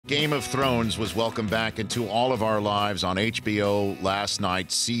Game of Thrones was welcomed back into all of our lives on HBO last night.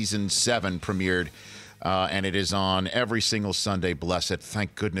 Season 7 premiered, and it is on every single Sunday. Bless it.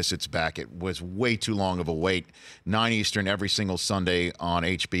 Thank goodness it's back. It was way too long of a wait. 9 Eastern every single Sunday on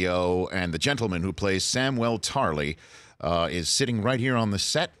HBO, and the gentleman who plays Samwell Tarly is sitting right here on the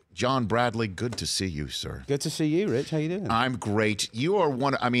set. John Bradley, good to see you, sir. Good to see you, Rich. How you doing? I'm great. You are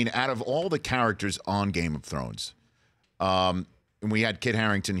one, I mean, out of all the characters on Game of Thrones, and we had Kit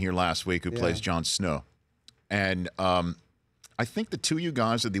Harington here last week who plays Jon Snow. And I think the two of you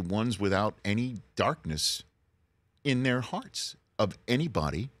guys are the ones without any darkness in their hearts of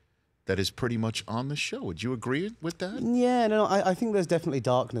anybody that is pretty much on the show. Would you agree with that? Yeah, no, I think there's definitely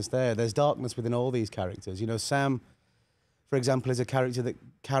darkness there. There's darkness within all these characters. You know, Sam, for example, is a character that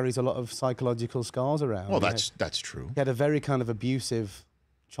carries a lot of psychological scars around. Well, that's true. He had a very kind of abusive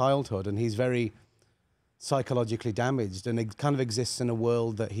childhood, and he's very psychologically damaged, and it kind of exists in a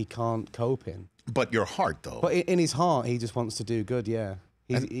world that he can't cope in. But your heart, though. But in his heart, he just wants to do good. Yeah,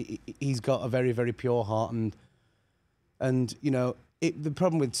 he's got a very, very pure heart, and you know, the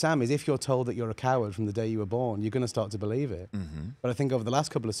problem with Sam is if you're told that you're a coward from the day you were born, you're going to start to believe it. But I think over the last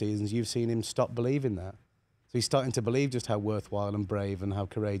couple of seasons, you've seen him stop believing that. So he's starting to believe just how worthwhile and brave and how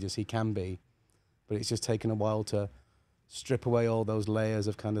courageous he can be. But it's just taken a while to strip away all those layers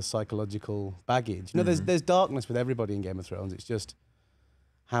of kind of psychological baggage. You know, there's darkness with everybody in Game of Thrones. It's just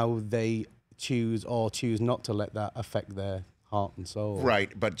how they choose or choose not to let that affect their heart and soul.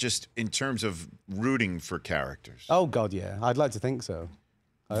 Right, but just in terms of rooting for characters. Oh, God, yeah. I'd like to think so.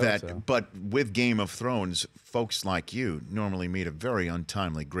 I hope so. But with Game of Thrones, folks like you normally meet a very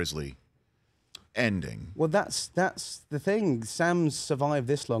untimely, grisly ending. Well, that's the thing. Sam's survived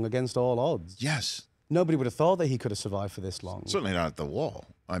this long against all odds. Yes. Nobody would have thought that he could have survived for this long. Certainly not at the Wall.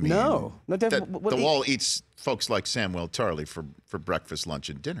 I mean, no, the Wall eats folks like Samwell Tarly for breakfast, lunch,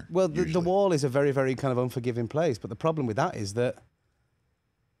 and dinner. Well, the Wall is a very, very kind of unforgiving place. But the problem with that is that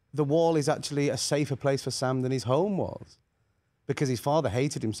the Wall is actually a safer place for Sam than his home was, because his father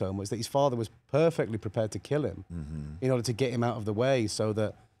hated him so much that his father was perfectly prepared to kill him in order to get him out of the way, so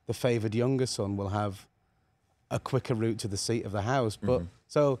that the favoured younger son will have a quicker route to the seat of the house. But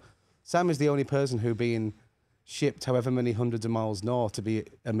so Sam is the only person who, being shipped however many hundreds of miles north to be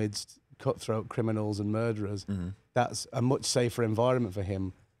amidst cutthroat criminals and murderers, that's a much safer environment for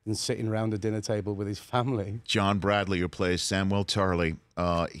him than sitting around a dinner table with his family. John Bradley, who plays Samwell Tarly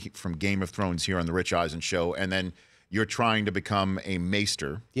from Game of Thrones here on the Rich Eisen Show, and then you're trying to become a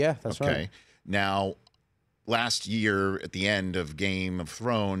maester. Yeah, that's right. Now, last year at the end of Game of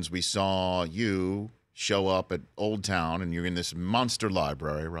Thrones, we saw you show up at Old Town, and you're in this monster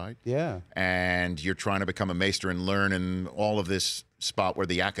library, right? Yeah. And you're trying to become a maester and learn in all of this spot where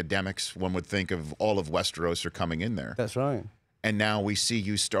the academics, one would think of all of Westeros, are coming in there. That's right. And now we see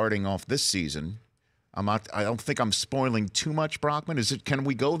you starting off this season. I don't think I'm spoiling too much, Brockman. Can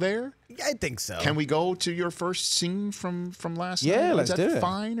we go there? I think so. Can we go to your first scene from last night? Yeah, let's do it. Is that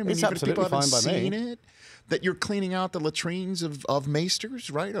fine? I mean, it's absolutely fine by me. Seen it? That you're cleaning out the latrines of maesters,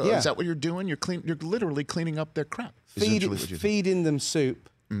 right? Yeah. Is that what you're doing? You're literally cleaning up their crap. Feeding them soup,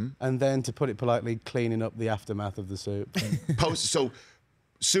 and then, to put it politely, cleaning up the aftermath of the soup. So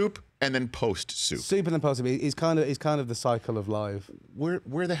soup and then post soup. Soup and then post soup is kind of the cycle of life.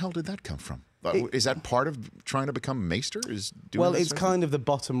 Where the hell did that come from? Is that part of trying to become maester? It's kind of the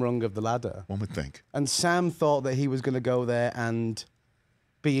bottom rung of the ladder. One would think. And Sam thought that he was going to go there and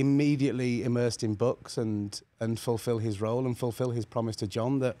be immediately immersed in books and fulfill his role and fulfill his promise to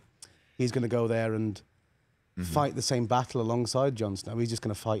Jon that he's going to go there and fight the same battle alongside Jon Snow. He's just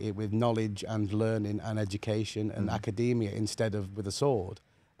going to fight it with knowledge and learning and education and academia instead of with a sword.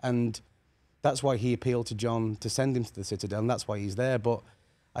 And that's why he appealed to Jon to send him to the Citadel, and that's why he's there. But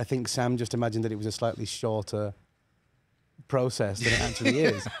I think Sam just imagined that it was a slightly shorter process than it actually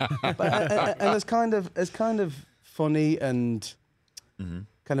is. And as kind of funny and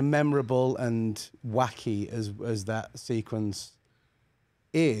kind of memorable and wacky as that sequence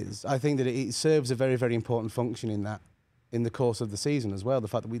is, I think that it serves a very, very important function in the course of the season as well. The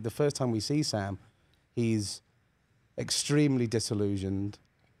fact that the first time we see Sam, he's extremely disillusioned,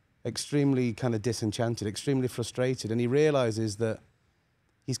 extremely kind of disenchanted, extremely frustrated, and he realizes that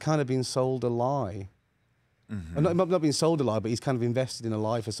he's kind of been sold a lie. Not being sold a lie, but he's kind of invested in a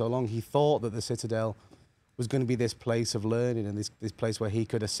lie for so long. He thought that the Citadel was going to be this place of learning and this place where he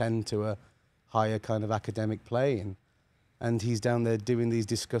could ascend to a higher kind of academic plane. And he's down there doing these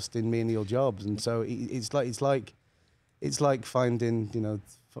disgusting menial jobs. And so it's like finding, you know,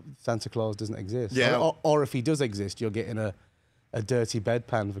 Santa Claus doesn't exist. Yeah. Or if he does exist, you're getting a dirty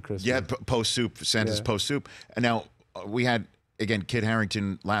bedpan for Christmas. Yeah, post soup, Santa's post soup. And now we had again, Kit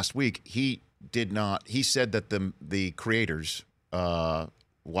Harington last week, he said that the creators,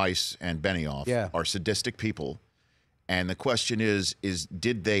 Weiss and Benioff, are sadistic people. And the question is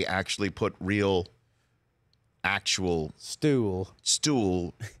did they actually put actual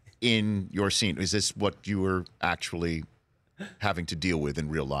stool in your scene? Is this what you were actually having to deal with in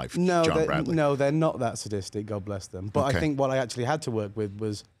real life, John Bradley? No, they're not that sadistic, God bless them. But I think what I actually had to work with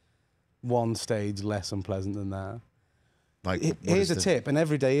was one stage less unpleasant than that. Like, here's a tip, and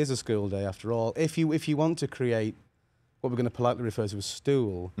every day is a school day after all. If you want to create what we're going to politely refer to as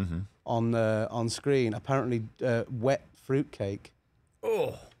stool on screen, apparently wet fruitcake.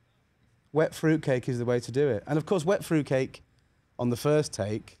 Oh. Wet fruitcake is the way to do it. And of course, wet fruitcake on the first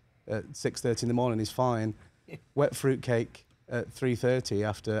take at 6:30 in the morning is fine. Wet fruitcake at 3:30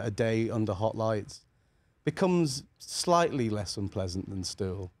 after a day under hot lights becomes slightly less unpleasant than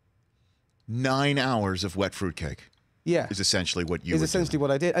stool. 9 hours of wet fruitcake. Yeah. Is essentially what you Is essentially doing.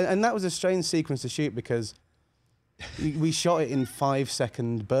 what I did. And that was a strange sequence to shoot because we shot it in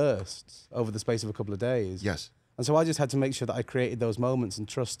 5-second bursts over the space of a couple of days. Yes. And so I just had to make sure that I created those moments and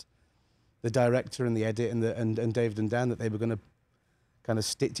trust the director and the edit and David and Dan that they were going to kind of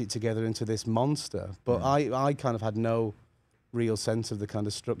stitch it together into this monster. But I kind of had no real sense of the kind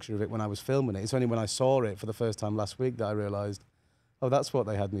of structure of it when I was filming it. It's only when I saw it for the first time last week that I realised, oh, that's what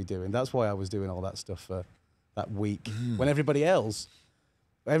they had me doing. That's why I was doing all that stuff for that week. When everybody else,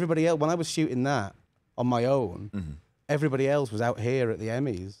 when I was shooting that on my own, everybody else was out here at the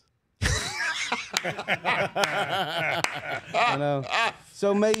Emmys. I know.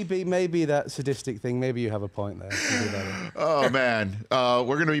 So maybe that sadistic thing, maybe you have a point there. Oh, man. We're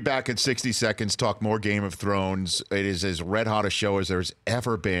going to be back in 60 seconds, talk more Game of Thrones. It is as red hot a show as there's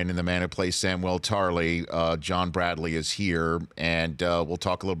ever been. And the man who plays Samwell Tarly, John Bradley, is here. And we'll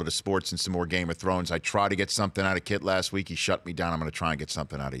talk a little bit of sports and some more Game of Thrones. I tried to get something out of Kit last week. He shut me down. I'm going to try and get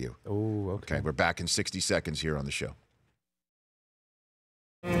something out of you. Oh, okay. We're back in 60 seconds here on the show.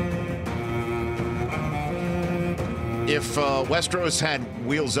 If Westeros had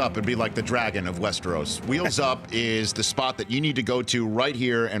Wheels Up, it'd be like the dragon of Westeros. Wheels Up is the spot that you need to go to right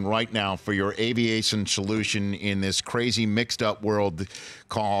here and right now for your aviation solution in this crazy mixed up world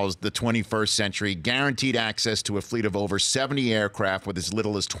called the 21st century. Guaranteed access to a fleet of over 70 aircraft with as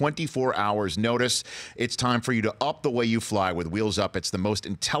little as 24 hours notice. It's time for you to up the way you fly with Wheels Up. It's the most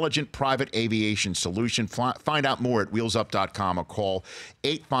intelligent private aviation solution. Find out more at wheelsup.com or call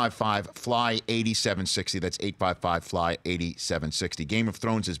 855-FLY-8760. That's 855-FLY-8760. Game of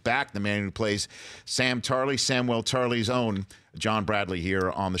Thrones is back. The man who plays Samwell Tarly's own John Bradley here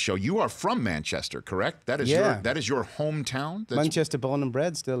on the show. You are from Manchester, correct? That is your hometown? Manchester, born and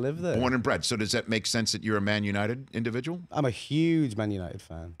bred, still live there. Born and bred. So does that make sense that you're a Man United individual? I'm a huge Man United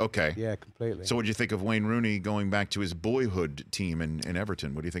fan. Okay. Yeah, completely. So what do you think of Wayne Rooney going back to his boyhood team in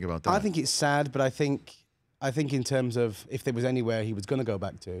Everton? What do you think about that? I think it's sad, but I think in terms of if there was anywhere he was going to go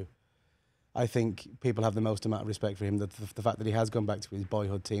back to, I think people have the most amount of respect for him. The fact that he has gone back to his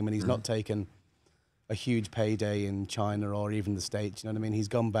boyhood team and he's not taken a huge payday in China or even the States, you know what I mean? He's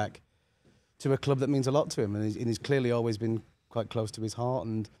gone back to a club that means a lot to him, and he's clearly always been quite close to his heart.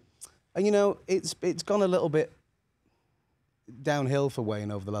 And you know, it's gone a little bit downhill for Wayne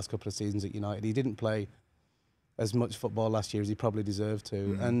over the last couple of seasons at United. He didn't play as much football last year as he probably deserved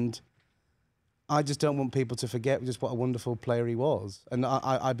to, and I just don't want people to forget just what a wonderful player he was. And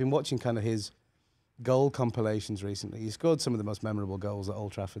I've been watching kind of his goal compilations recently. He scored some of the most memorable goals that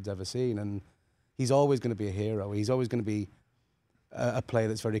Old Trafford's ever seen, and he's always going to be a hero. He's always going to be a player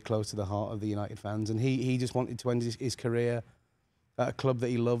that's very close to the heart of the United fans. And he just wanted to end his career at a club that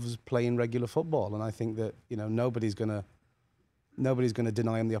he loves, playing regular football. And I think that, you know, nobody's going to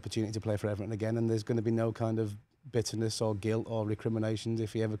deny him the opportunity to play for Everton again. And there's going to be no kind of bitterness or guilt or recriminations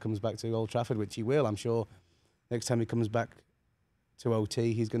if he ever comes back to Old Trafford, which he will. I'm sure next time he comes back to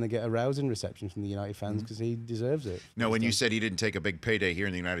OT, he's going to get a rousing reception from the United fans because he deserves it. No, when you said he didn't take a big payday here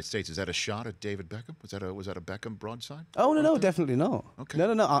in the United States, is that a shot at David Beckham? Was that a Beckham broadside? Oh, no, definitely not. Okay.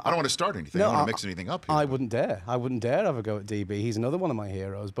 No. I don't want to start anything. I don't want to mix anything up here. I wouldn't dare. I wouldn't dare have a go at DB. He's another one of my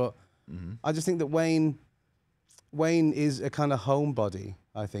heroes. But I just think that Wayne is a kind of homebody,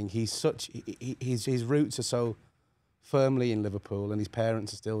 I think. He's such... His roots are so firmly in Liverpool, and his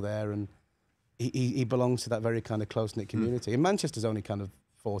parents are still there, and he belongs to that very kind of close-knit community. And Manchester's only kind of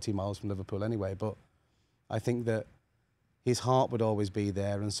 40 miles from Liverpool anyway, but I think that his heart would always be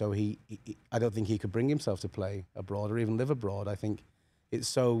there, and so I don't think he could bring himself to play abroad or even live abroad. I think it's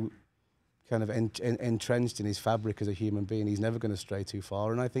so kind of entrenched in his fabric as a human being. He's never going to stray too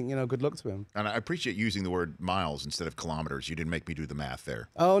far. And I think, good luck to him. And I appreciate using the word miles instead of kilometers. You didn't make me do the math there.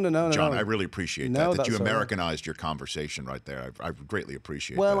 Oh, no, John, no. I really appreciate that you Americanized your conversation right there. I greatly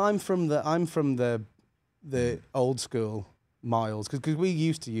appreciate that. Well, I'm from the old school miles, because we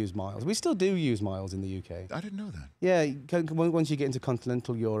used to use miles. We still do use miles in the UK. I didn't know that. Yeah, once you get into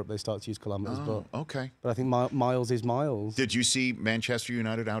continental Europe, they start to use kilometres. Oh, okay. But I think miles is miles. Did you see Manchester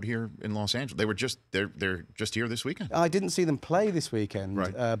United out here in Los Angeles? They were they're just here this weekend. I didn't see them play this weekend,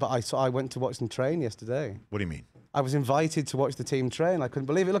 right. But I went to watch them train yesterday. What do you mean? I was invited to watch the team train. I couldn't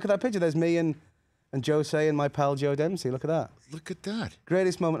believe it. Look at that picture. There's me and Jose and my pal Joe Dempsey. Look at that. Look at that.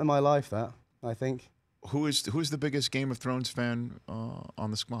 Greatest moment of my life, that, I think. Who's the biggest Game of Thrones fan on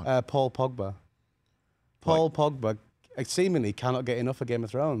the squad? Paul Pogba. Paul Pogba seemingly cannot get enough of Game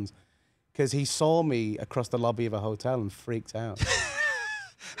of Thrones because he saw me across the lobby of a hotel and freaked out.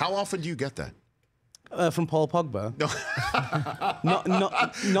 How often do you get that? From Paul Pogba? No.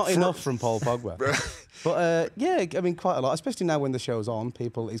 not enough from Paul Pogba. But yeah, I mean, quite a lot, especially now when the show's on.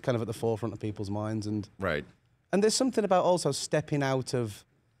 He's kind of at the forefront of people's minds. Right. And there's something about also stepping out of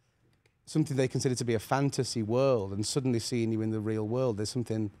something they consider to be a fantasy world and suddenly seeing you in the real world. There's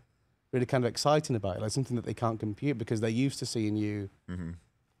something really kind of exciting about it, like something that they can't compute because they're used to seeing you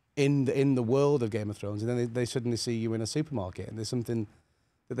in the world of Game of Thrones, and then they suddenly see you in a supermarket, and there's something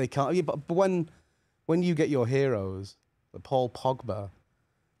that they can't. Yeah, but when you get your heroes, like Paul Pogba,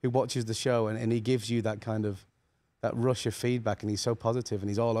 who watches the show and he gives you that kind of that rush of feedback, and he's so positive, and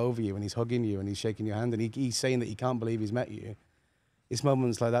he's all over you, and he's hugging you, and he's shaking your hand, and he's saying that he can't believe he's met you. It's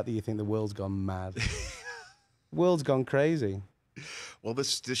moments like that you think the world's gone mad. World's gone crazy. Well,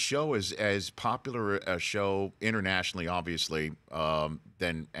 this show is as popular a show internationally, obviously,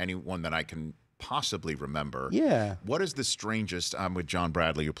 than anyone that I can possibly remember. Yeah. What is the strangest? I'm with John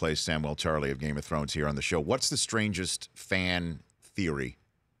Bradley, who plays Samwell Tarly of Game of Thrones here on the show. What's the strangest fan theory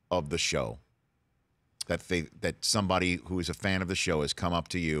of the show that somebody who is a fan of the show has come up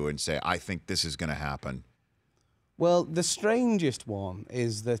to you and say, "I think this is going to happen"? Well, the strangest one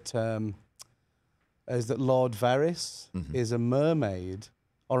is that Lord Varys is a mermaid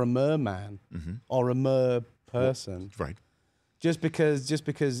or a merman or a mer person. Right. Just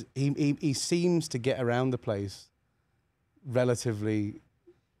because he seems to get around the place relatively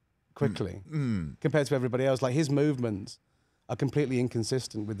quickly compared to everybody else. Like his movements are completely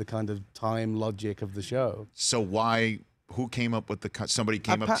inconsistent with the kind of time logic of the show. So why? Who came up with somebody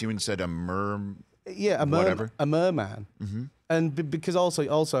came up to you and said a merman? Yeah, a merman. And because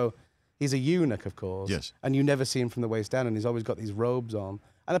also he's a eunuch, of course. Yes. And you never see him from the waist down, and he's always got these robes on.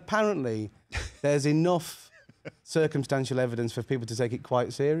 And apparently there's enough circumstantial evidence for people to take it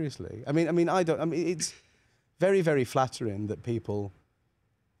quite seriously. I mean, it's very, very flattering that people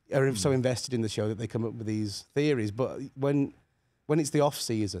are so invested in the show that they come up with these theories. But when it's the off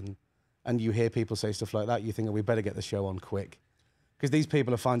season and you hear people say stuff like that, you think, oh, we better get the show on quick. Because these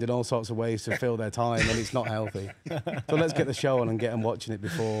people are finding all sorts of ways to fill their time, and it's not healthy. So let's get the show on and get them watching it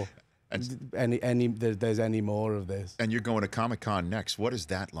before there's any more of this. And you're going to Comic-Con next. What is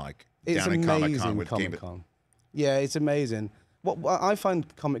that like? It's down amazing, in Comic-Con with Comic-Con. Yeah, it's amazing. What I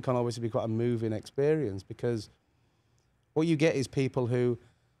find Comic-Con always to be quite a moving experience, because what you get is people who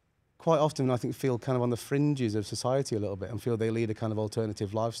quite often, I think, feel kind of on the fringes of society a little bit and feel they lead a kind of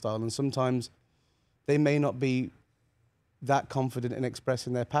alternative lifestyle. And sometimes they may not be that confident in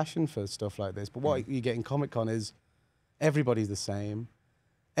expressing their passion for stuff like this. But what you get in Comic-Con is everybody's the same.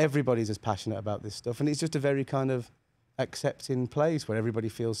 Everybody's as passionate about this stuff. And it's just a very kind of accepting place where everybody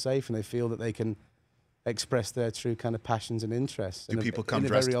feels safe and they feel that they can express their true kind of passions and interests in a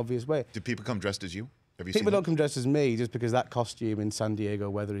very obvious way. Do people come dressed as you? Have you People don't come dressed as me just because that costume in San Diego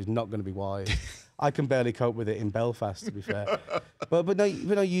weather is not going to be wise. I can barely cope with it in Belfast, to be fair. But no,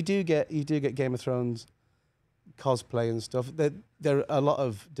 you do get Game of Thrones cosplay and stuff. There are a lot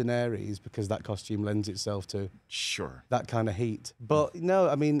of Daenerys because that costume lends itself to that kind of heat. But no,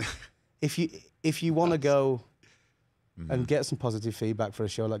 I mean, if you want to go and get some positive feedback for a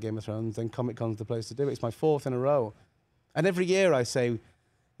show like Game of Thrones, then Comic-Con's the place to do it. It's my 4th in a row. And every year I say,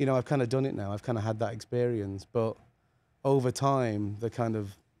 I've kind of done it now. I've kind of had that experience. But over time, the kind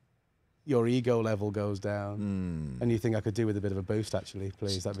of your ego level goes down. And you think I could do with a bit of a boost, actually,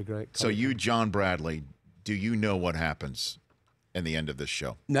 please. That'd be great. So you, John Bradley, do you know what happens in the end of this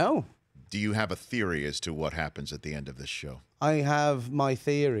show? No. Do you have a theory as to what happens at the end of this show? I have my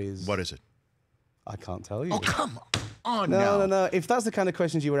theories. What is it? I can't tell you. Oh, come on now. No. If that's the kind of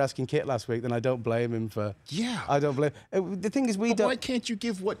questions you were asking Kit last week, then I don't blame him for... Yeah. I don't blame... The thing is, but why can't you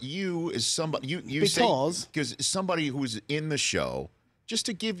give what you, as somebody... Because somebody who's in the show just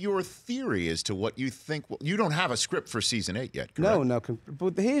to give your theory as to what you think. Well, you don't have a script for season 8 yet, correct? No.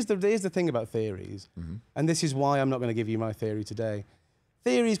 But here's the thing about theories, and this is why I'm not going to give you my theory today.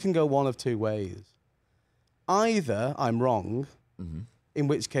 Theories can go one of two ways. Either I'm wrong, in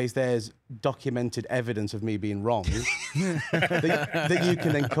which case there's documented evidence of me being wrong that you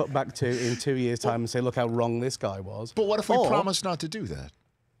can then cut back to in 2 years' time and say, look how wrong this guy was. But what if we promise not to do that?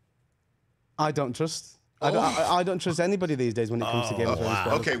 I don't trust. I don't trust anybody these days when it comes to Game of Thrones.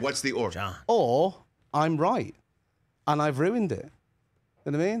 Wow. Okay, what's the or? John. Or I'm right, and I've ruined it.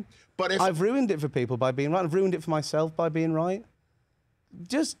 You know what I mean? But if I've ruined it for people by being right. I've ruined it for myself by being right.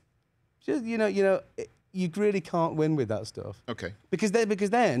 Just you know, you really can't win with that stuff. Okay. Because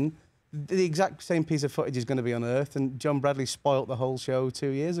then the exact same piece of footage is going to be unearthed, and John Bradley spoilt the whole show 2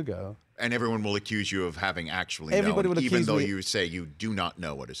 years ago. And everyone will accuse you of having actually known, even though you say you do not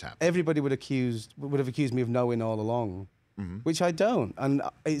know what has happened. Everybody would have accused me of knowing all along, which I don't. And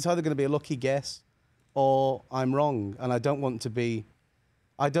it's either going to be a lucky guess or I'm wrong. And I don't want to be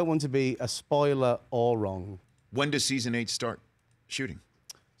a spoiler or wrong. When does season 8 start shooting?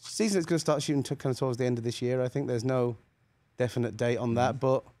 Season 8's going to start shooting kind of towards the end of this year. I think there's no definite date on that,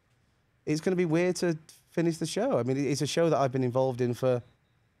 but it's going to be weird to finish the show. I mean, it's a show that I've been involved in for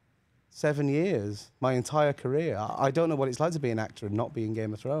 7 years, my entire career. I don't know what it's like to be an actor and not be in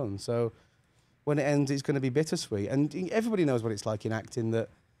Game of Thrones. So when it ends, it's going to be bittersweet. And everybody knows what it's like in acting, that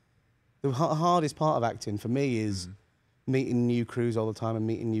the hardest part of acting for me is meeting new crews all the time and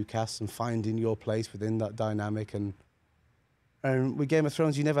meeting new casts and finding your place within that dynamic. And with Game of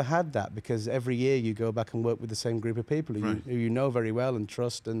Thrones, you never had that, because every year you go back and work with the same group of people who you know very well and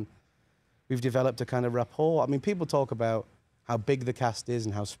trust, and we've developed a kind of rapport. I mean, people talk about how big the cast is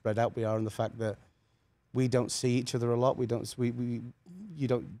and how spread out we are, and the fact that we don't see each other a lot. You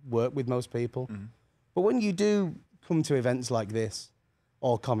don't work with most people. But when you do come to events like this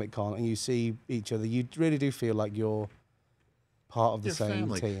or Comic-Con and you see each other, you really do feel like you're part of the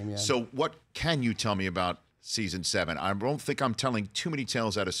same team. Yeah. So what can you tell me about season 7? I don't think I'm telling too many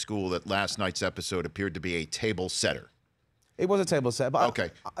tales out of school that last night's episode appeared to be a table setter. It was a table setter, but okay.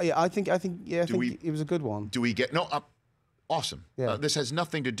 I think it was a good one. Do we get awesome? Yeah. This has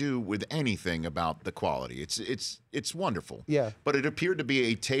nothing to do with anything about the quality. It's wonderful. Yeah. But it appeared to be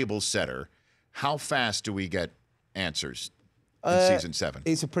a table setter. How fast do we get answers in season 7?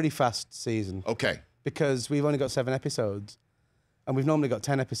 It's a pretty fast season. Okay. Because we've only got 7 episodes, and we've normally got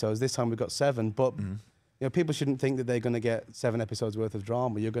 10 episodes. This time we've got 7, but you know, people shouldn't think that they're going to get 7 episodes worth of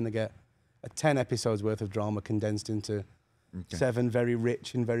drama. You're going to get 10 episodes worth of drama condensed into 7 very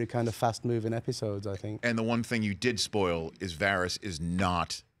rich and very kind of fast-moving episodes, I think. And the one thing you did spoil is Varys is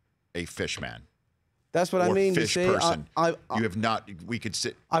not a fish man. That's what I mean. Fish you see, person. You have not. We could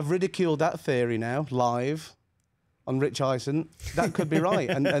sit. I've ridiculed that theory now live on Rich Eisen. That could be right,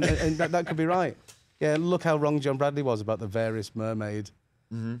 and that could be right. Yeah, look how wrong John Bradley was about the Varys mermaid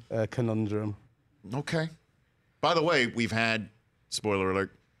conundrum. Okay. By the way, we've had, spoiler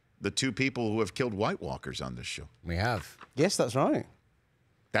alert, the 2 people who have killed White Walkers on this show. We have. Yes, that's right.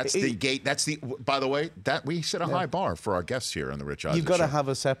 That's the gate. That's the. By the way, that we set a high bar for our guests here on the Rich Eisen You've got show. to have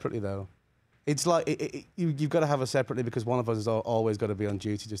us separately, though. It's like you've got to have us separately, because one of us has always got to be on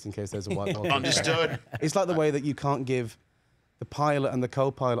duty just in case there's a White Walker. Understood. It's like the way that you can't give the pilot and the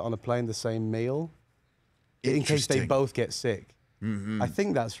co-pilot on a plane the same meal in case they both get sick. I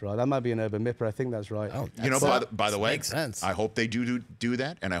think that's right. That might be an urban myth, but I think that's right. Oh, you know, by the way, makes sense. I hope they do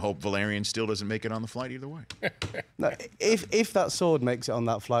that, and I hope Valerian still doesn't make it on the flight either way. No, if that sword makes it on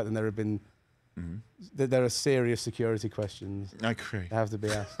that flight, then there have been there are serious security questions. I agree. That have to be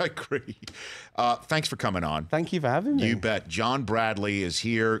asked. I agree. Thanks for coming on. Thank you for having me. You bet. John Bradley is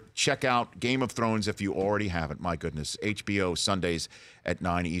here. Check out Game of Thrones if you already haven't. My goodness. HBO Sundays at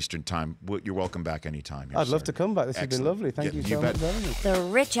 9 Eastern Time. You're welcome back anytime. I'd love to come back. This has been lovely. Thank you so much for having me. The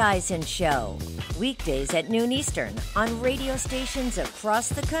Rich Eisen Show. Weekdays at noon Eastern on radio stations across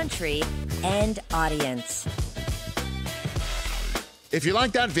the country and audience. If you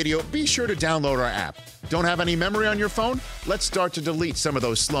like that video, be sure to download our app. Don't have any memory on your phone? Let's start to delete some of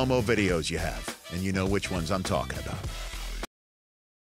those slow-mo videos you have. And you know which ones I'm talking about.